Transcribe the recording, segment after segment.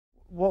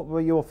What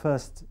were your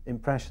first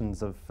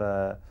impressions of,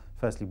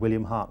 firstly,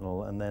 William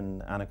Hartnell and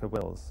then Anneke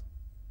Wills?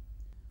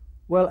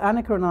 Well,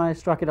 Anneke and I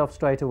struck it off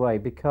straight away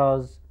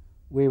because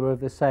we were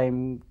of the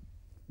same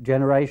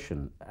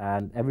generation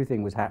and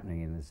everything was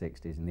happening in the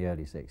 60s, in the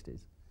early 60s.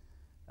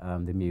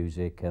 The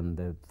music and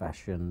the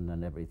fashion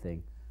and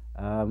everything.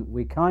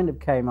 We kind of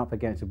came up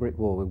against a brick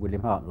wall with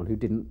William Hartnell, who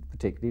didn't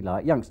particularly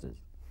like youngsters.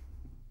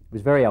 It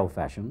was very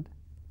old-fashioned,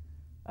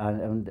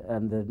 and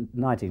the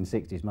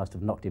 1960s must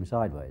have knocked him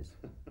sideways.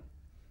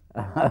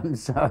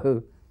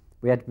 So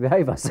we had to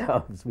behave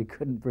ourselves. We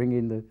couldn't bring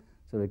in the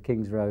sort of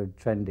Kings Road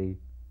trendy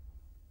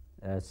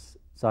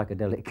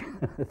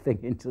psychedelic thing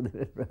into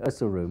the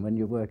rehearsal room when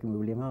you're working with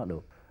William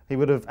Hartnell. He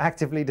would have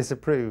actively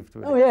disapproved.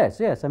 Oh yes,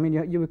 yes. I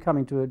mean, you were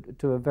coming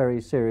to a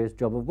very serious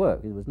job of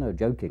work. There was no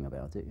joking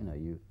about it. You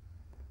know,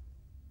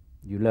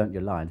 you learnt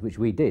your lines, which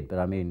we did. But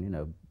I mean, you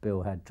know,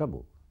 Bill had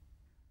trouble.